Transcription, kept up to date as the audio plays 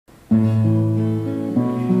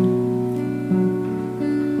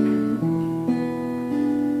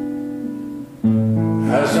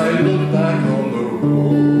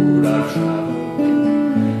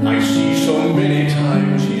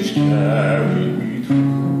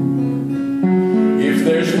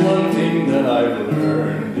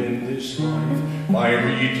this life. My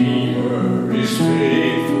Redeemer is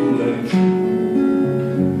faithful and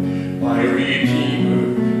true. My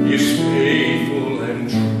Redeemer is faithful and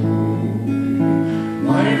true.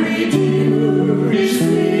 My Redeemer is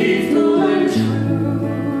faithful and true.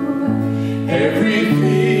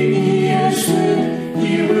 Everything He has said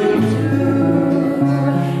He will do.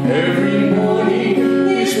 Every morning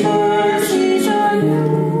His mercies are new.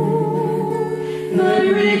 My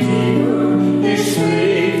Redeemer is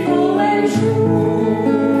faithful and true.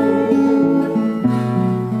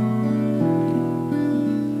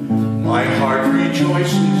 My heart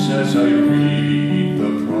rejoices as I read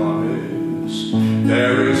the promise.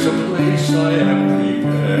 There is a place I am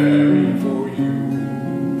preparing for you.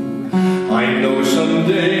 I know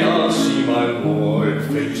someday I'll see my Lord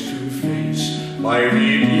face to face. My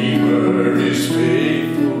Redeemer is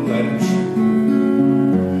faithful and true.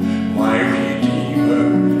 My Redeemer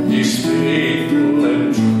is faithful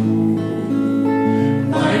and true.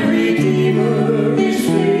 My Redeemer is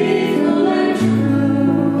faithful and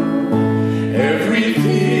true.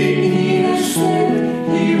 Everything He has said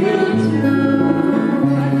He will do.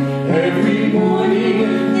 Every morning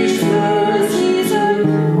His mercies are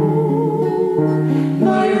new.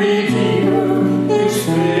 My Redeemer is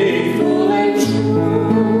faithful and true.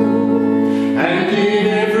 And in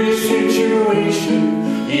every situation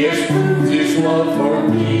He has proved His love for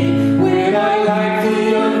me. When I lack the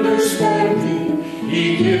understanding, He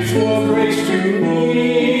gives more grace